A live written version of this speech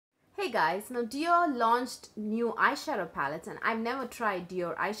Hey guys, now Dior launched new eyeshadow palettes and I've never tried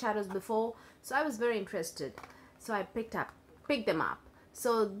Dior eyeshadows before, so I was very interested. So I picked them up.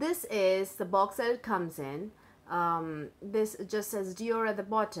 So this is the box that it comes in. This just says Dior at the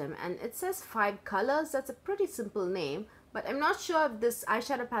bottom and it says 5 colors. That's a pretty simple name, but I'm not sure if this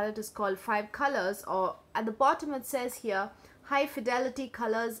eyeshadow palette is called 5 colors or at the bottom it says here high fidelity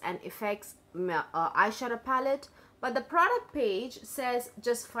colors and effects eyeshadow palette. But the product page says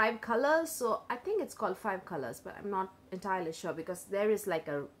just 5 colors, so I think it's called 5 colors, but I'm not entirely sure because there is like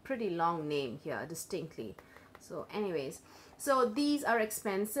a pretty long name here distinctly. So anyways, so these are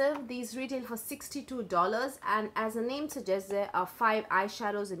expensive. These retail for $62, and as the name suggests, there are 5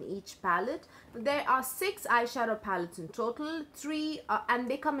 eyeshadows in each palette. There are 6 eyeshadow palettes in total, 3 and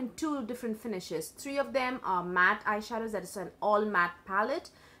they come in 2 different finishes. 3 of them are matte eyeshadows, that is an all matte palette.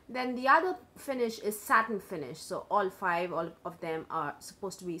 Then the other finish is satin finish, so all 5 of them are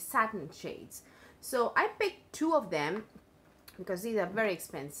supposed to be satin shades. So I picked 2 of them because these are very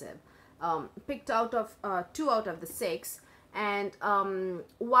expensive. Picked out of 2 out of the 6, and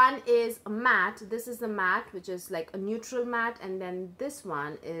one is a matte. This is the matte, which is like a neutral matte, and then this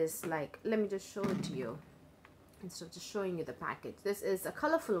one is like, let me just show it to you instead of just showing you the package. This is a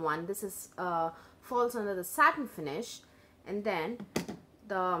colorful one. This is falls under the satin finish, and then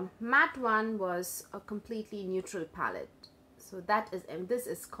the matte one was a completely neutral palette. So that is, and this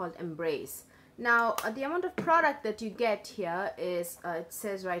is called Embrace. Now the amount of product that you get here is it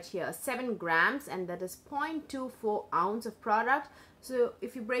says right here 7 grams, and that is 0.24 ounce of product. So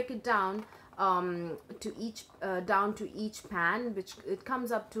if you break it down to each pan, which it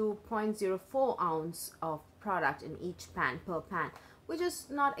comes up to 0.04 ounce of product in each pan per pan, which is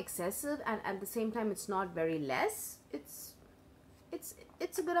not excessive, and at the same time it's not very less.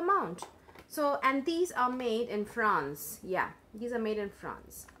 It's a good amount. So, and these are made in France. Yeah, these are made in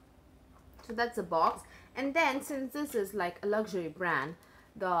France. So that's the box. And then since this is like a luxury brand,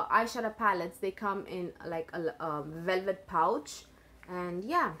 the eyeshadow palettes, they come in like a velvet pouch, and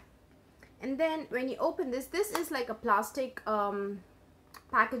yeah. And then when you open this is like a plastic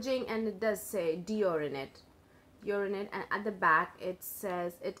packaging, and it does say Dior in it. And at the back it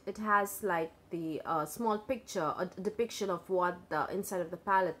says it has like the small picture, a depiction of what the inside of the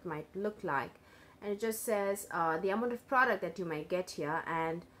palette might look like, and it just says the amount of product that you might get here,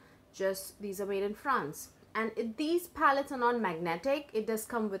 and just these are made in France. And these palettes are not magnetic. It does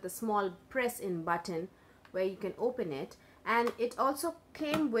come with a small press in button where you can open it, and it also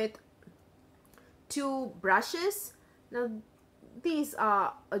came with 2 brushes. Now these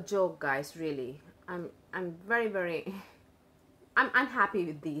are a joke, guys, really. I'm very I'm happy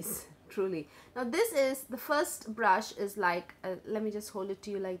with these, truly. Now this is the first brush is like let me just hold it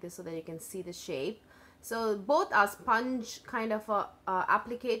to you like this so that you can see the shape. So both are sponge kind of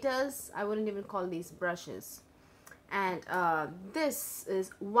applicators. I wouldn't even call these brushes. And this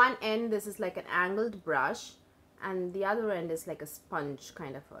is one end, this is like an angled brush, and the other end is like a sponge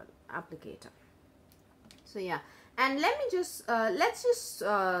kind of an applicator. So yeah, and let me just let's just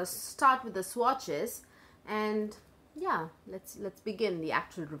start with the swatches, and yeah, let's begin the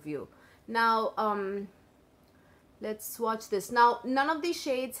actual review. Now let's swatch this. Now none of these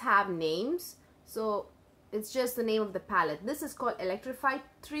shades have names, so it's just the name of the palette. This is called Electrify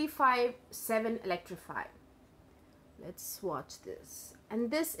 357 Electrify. Let's swatch this. And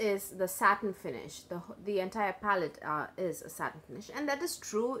this is the satin finish. The entire palette is a satin finish, and that is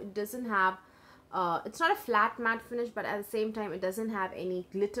true. It doesn't have it's not a flat matte finish, but at the same time it doesn't have any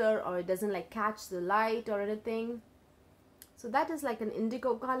glitter, or it doesn't like catch the light or anything. So that is like an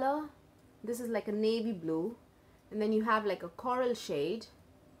indigo color. This is like a navy blue, and then you have like a coral shade,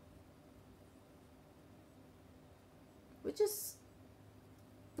 which is,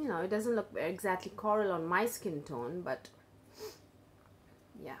 you know, it doesn't look exactly coral on my skin tone, but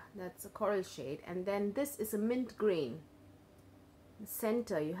yeah, that's a coral shade. And then this is a mint green. In the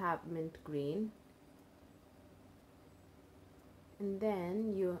center you have mint green, and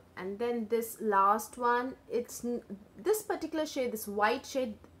then this last one, it's this particular shade, this white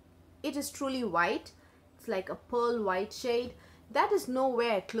shade, it is truly white. It's like a pearl white shade. That is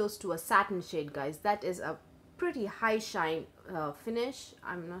nowhere close to a satin shade, guys. That is a pretty high shine finish.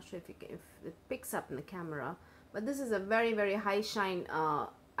 I'm not sure if it picks up in the camera, but this is a very high shine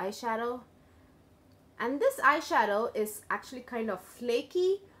eyeshadow. And this eyeshadow is actually kind of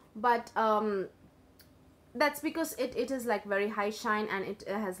flaky, but that's because it is like very high shine, and it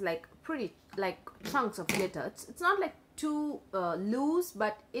has like pretty like chunks of glitter. It's not like too loose,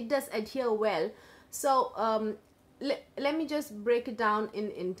 but it does adhere well. So let me just break it down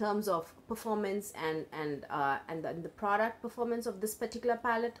in terms of performance and the product performance of this particular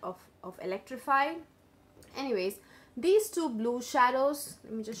palette of Electrify. Anyways, these two blue shadows,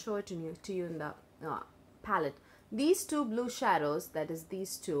 let me just show it to you in the palette. These two blue shadows, that is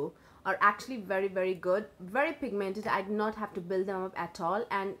these two, are actually very, very good, very pigmented. I did not have to build them up at all,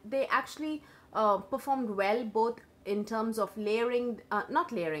 and they actually performed well both in terms of layering,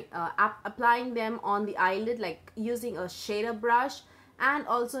 not layering, applying them on the eyelid, like using a shader brush, and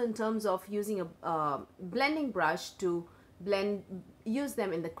also in terms of using a blending brush to use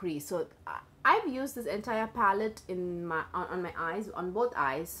them in the crease. So I've used this entire palette in my on my eyes, on both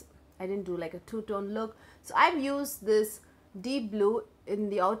eyes. I didn't do like a two-tone look. So I've used this deep blue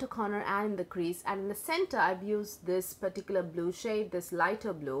in the outer corner and in the crease, and in the center I've used this particular blue shade, this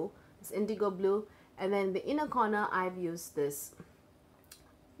lighter blue, this indigo blue, and then in the inner corner I've used this,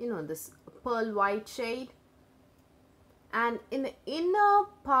 you know, this pearl white shade. And in the inner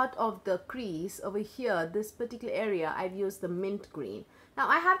part of the crease over here, this particular area, I've used the mint green. Now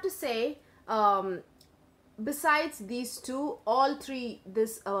I have to say, besides these two, all three,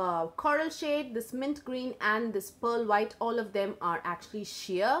 this coral shade, this mint green, and this pearl white, all of them are actually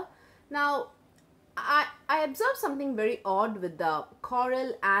sheer. Now I observed something very odd with the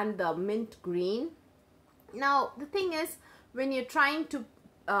coral and the mint green. Now the thing is, when you're trying to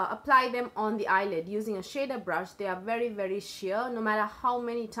apply them on the eyelid using a shader brush, they are very, very sheer. No matter how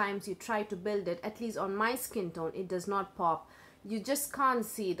many times you try to build it, at least on my skin tone, it does not pop. You just can't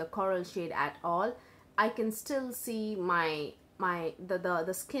see the coral shade at all. I can still see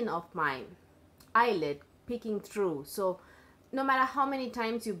the skin of my eyelid peeking through. So no matter how many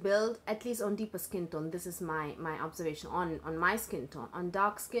times you build, at least on deeper skin tone, this is my observation on my skin tone, on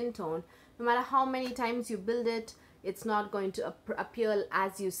dark skin tone, no matter how many times you build it, it's not going to appear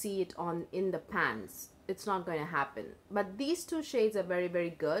as you see it in the pans. It's not going to happen. But these two shades are very, very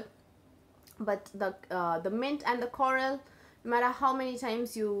good. But the mint and the coral, no matter how many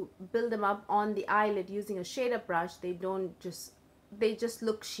times you build them up on the eyelid using a shader brush, they just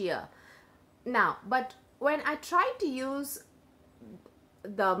look sheer. Now, but when I tried to use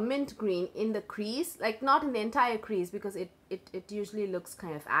the mint green in the crease, like not in the entire crease because it usually looks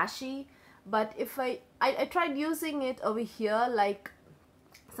kind of ashy, but if I tried using it over here, like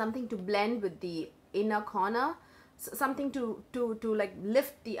something to blend with the inner corner, something to like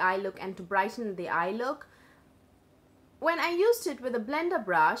lift the eye look and to brighten the eye look. When I used it with a blender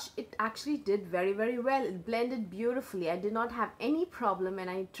brush, it actually did very, very well. It blended beautifully. I did not have any problem, and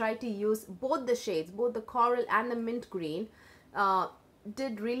I tried to use both the shades, both the coral and the mint green,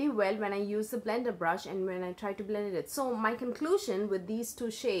 did really well when I used the blender brush and when I tried to blend it. So my conclusion with these two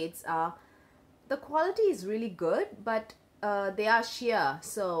shades are, the quality is really good, but they are sheer.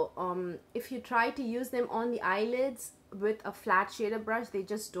 So if you try to use them on the eyelids with a flat shader brush, they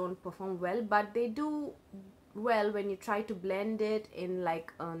just don't perform well, but they do well when you try to blend it in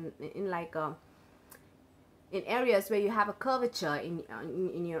in areas where you have a curvature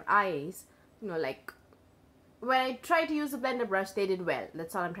in your eyes. You know, like when I tried to use a blender brush, they did well.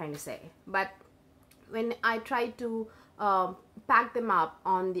 That's all I'm trying to say. But when I tried to pack them up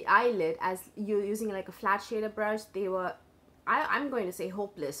on the eyelid as you're using like a flat shader brush, they were, I'm going to say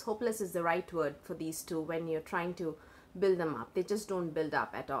hopeless. Hopeless is the right word for these two when you're trying to build them up. They just don't build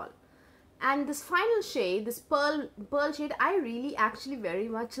up at all. And this final shade, this pearl shade, I really actually very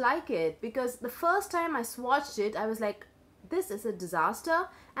much like it, because the first time I swatched it, I was like, this is a disaster.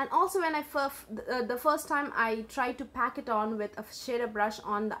 And also when I the first time I tried to pack it on with a shader brush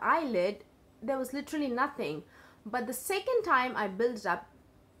on the eyelid, there was literally nothing. But the second time I built it up,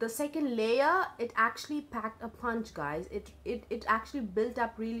 the second layer, it actually packed a punch, guys. It actually built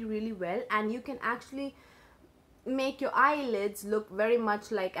up really, really well, and you can actually make your eyelids look very much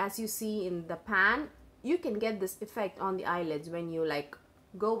like as you see in the pan. You can get this effect on the eyelids when you like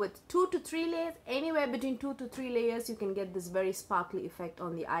go with 2 to 3 layers. Anywhere between 2 to 3 layers, you can get this very sparkly effect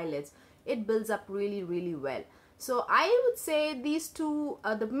on the eyelids. It builds up really, really well. So I would say these two,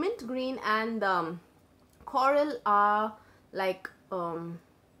 the mint green and the coral, are like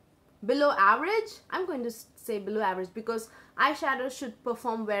below average. I'm going to say below average because eyeshadow should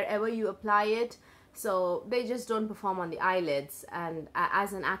perform wherever you apply it. So they just don't perform on the eyelids and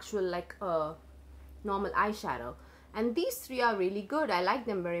as an actual like normal eyeshadow. And these three are really good. I like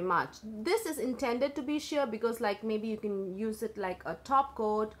them very much. This is intended to be sheer because like maybe you can use it like a top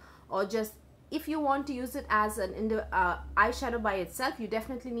coat, or just if you want to use it as an eyeshadow by itself, you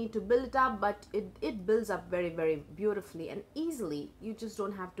definitely need to build it up, but it builds up very, very beautifully and easily. You just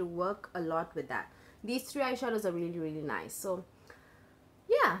don't have to work a lot with that. These three eyeshadows are really, really nice. So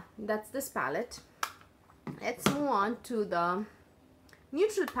yeah, that's this palette. let's move on to the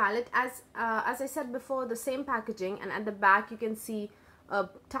neutral palette. As I said before, the same packaging, and at the back you can see a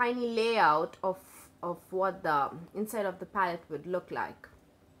tiny layout of what the inside of the palette would look like.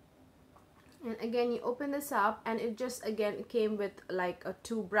 And again, you open this up and it just again came with like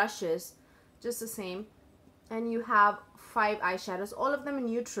two brushes, just the same, and you have 5 eyeshadows, all of them are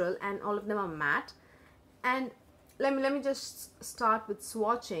neutral and all of them are matte. And let me just start with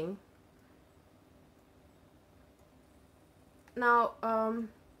swatching. Now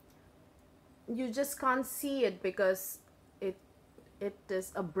you just can't see it because it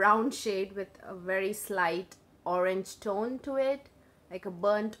is a brown shade with a very slight orange tone to it, like a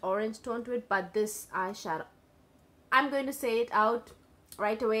burnt orange tone to it. But this eyeshadow, I'm going to say it out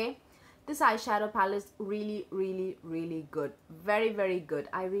right away, this eyeshadow palette is really, really, really good. Very, very good.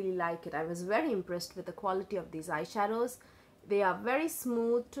 I really like it. I was very impressed with the quality of these eyeshadows. They are very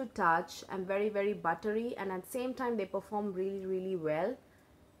smooth to touch and very, very buttery, and at the same time they perform really, really well.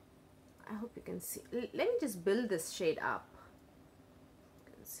 I hope you can see. Let me just build this shade up.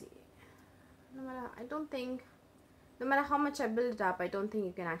 You can see. No matter how much I build it up, I don't think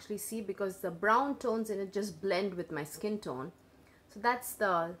you can actually see because the brown tones in it just blend with my skin tone. So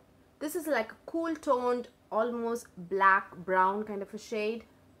this is like a cool toned, almost black brown kind of a shade,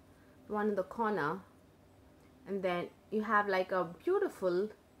 the one in the corner. And then you have like a beautiful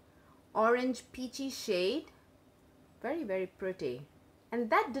orange peachy shade, very, very pretty. And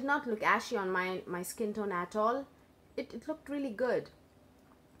that did not look ashy on my skin tone at all. It looked really good.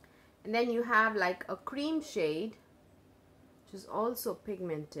 And then you have like a cream shade, which is also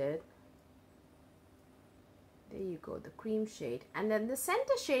pigmented. There you go, the cream shade. And then the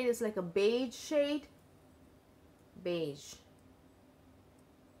center shade is like a beige shade. Beige.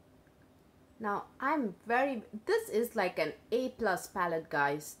 Now this is like an A+ palette,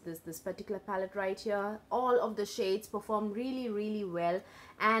 guys. This particular palette right here. All of the shades perform really, really well.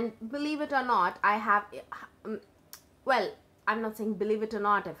 And believe it or not, I have, well, I'm not saying believe it or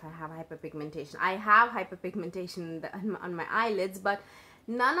not if I have hyperpigmentation. I have hyperpigmentation on my eyelids, but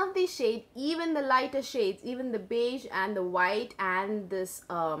none of these shades, even the lighter shades, even the beige and the white and this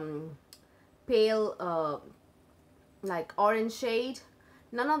pale like orange shade,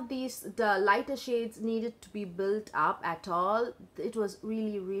 none of the lighter shades needed to be built up at all. It was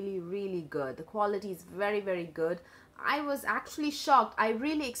really, really, really good. The quality is very, very good. I was actually shocked. I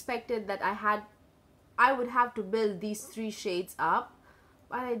really expected that I would have to build these 3 shades up,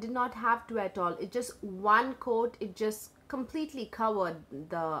 but I did not have to at all. It just one coat, it just completely covered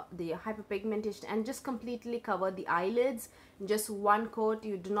the hyperpigmentation and just completely covered the eyelids. Just one coat,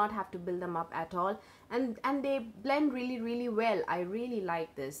 you do not have to build them up at all, and they blend really, really well. I really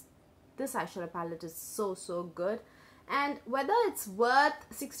like this eyeshadow palette is so good. And whether it's worth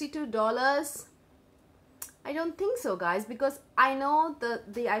 $62, I don't think so, guys, because I know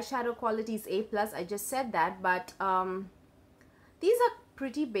the eyeshadow quality is A+, I just said that, but these are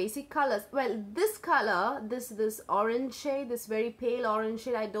pretty basic colors. Well, this color, this orange shade, this very pale orange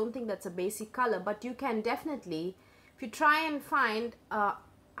shade, I don't think that's a basic color, but you can definitely, if you try and find,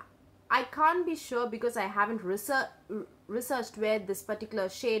 I can't be sure because I haven't researched where this particular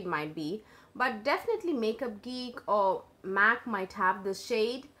shade might be, but definitely Makeup Geek or MAC might have this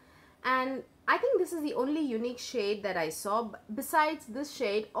shade, and I think this is the only unique shade that I saw. Besides this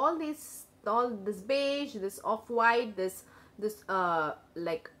shade, all this beige, this off-white, this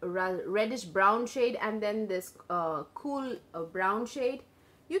like reddish brown shade, and then this cool brown shade,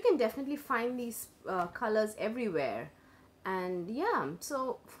 you can definitely find these colors everywhere. And yeah,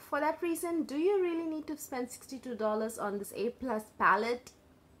 so for that reason, do you really need to spend $62 on this A+ palette?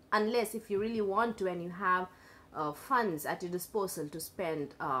 Unless if you really want to and you have funds at your disposal to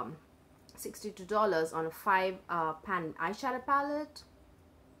spend $62 on a 5-pan eyeshadow palette.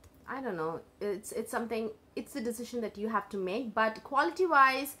 I don't know, it's something, it's the decision that you have to make. But quality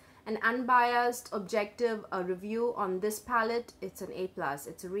wise, an unbiased objective review on this palette, it's an A+.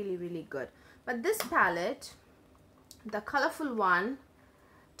 It's really, really good. But this palette, the colorful one,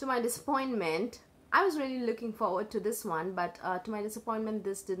 to my disappointment, I was really looking forward to this one, but to my disappointment,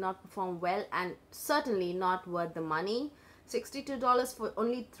 this did not perform well and certainly not worth the money. $62 for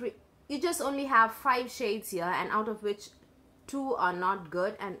only 3. You just only have 5 shades here, and out of which 2 are not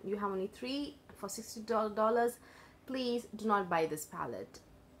good, and you have only 3 for $62. Please do not buy this palette.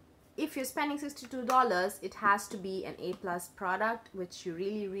 If you're spending $62, it has to be an A+ product, which you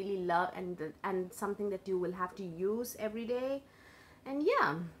really, really love, and something that you will have to use every day. And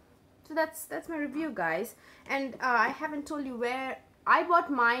yeah, so that's my review, guys. And I haven't told you where I bought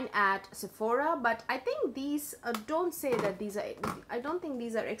mine, at Sephora, but I think these don't say that these are, I don't think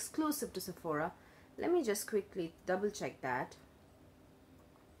these are exclusive to Sephora. let me just quickly double check that.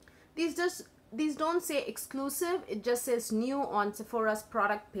 These don't say exclusive, it just says new on Sephora's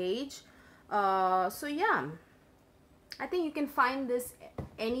product page. So yeah, I think you can find this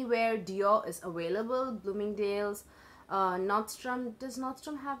anywhere Dior is available. Bloomingdale's, Nordstrom. Does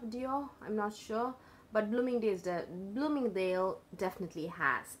Nordstrom have Dior? I'm not sure, but Bloomingdale definitely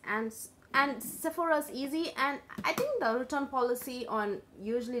has, and Sephora's easy, and I think the return policy on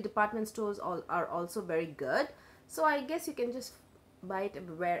usually department stores are also very good. So I guess you can just buy it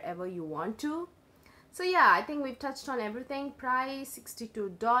wherever you want to. So yeah, I think we've touched on everything. Price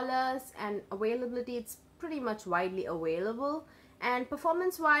 $62, and availability, it's pretty much widely available. And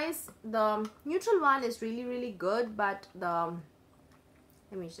performance wise, the neutral one is really good, but let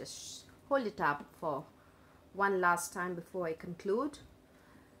me just hold it up for one last time before I conclude.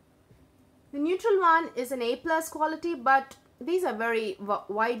 The neutral one is an A+ quality, but these are very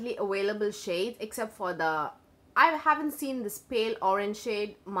widely available shades, except for I haven't seen this pale orange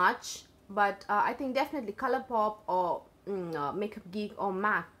shade much, but I think definitely ColourPop or Makeup Geek or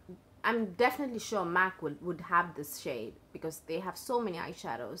MAC, I'm definitely sure MAC would have this shade because they have so many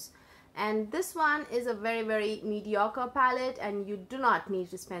eyeshadows. And this one is a very mediocre palette, and you do not need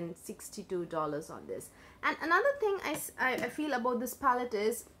to spend $62 on this. And another thing I feel about this palette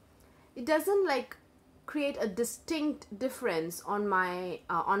is it doesn't like create a distinct difference on my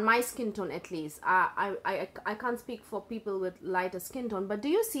skin tone. At least I can't speak for people with lighter skin tone, but do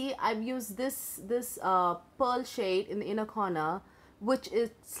you see I've used this pearl shade in the inner corner, which is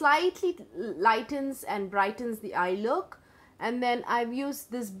slightly lightens and brightens the eye look, and then I've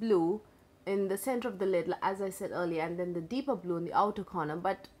used this blue in the center of the lid, as I said earlier, and then the deeper blue in the outer corner,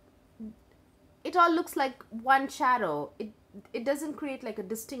 but it all looks like one shadow. It doesn't create like a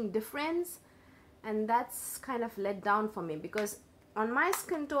distinct difference, and that's kind of let down for me, because on my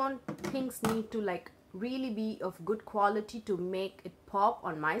skin tone things need to like really be of good quality to make it pop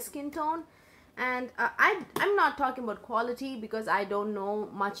on my skin tone. And I'm not talking about quality because I don't know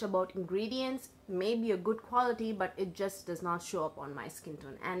much about ingredients. Maybe a good quality, but it just does not show up on my skin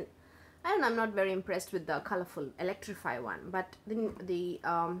tone. And I don't know, I'm not very impressed with the colorful Electrify one, but the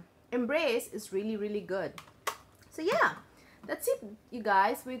Embrace is really good. So yeah, that's it, you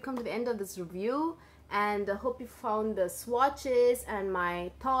guys. We've come to the end of this review, and I hope you found the swatches and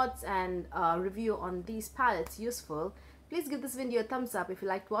my thoughts and review on these palettes useful. Please give this video a thumbs up if you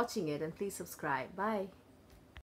liked watching it, and please subscribe. Bye.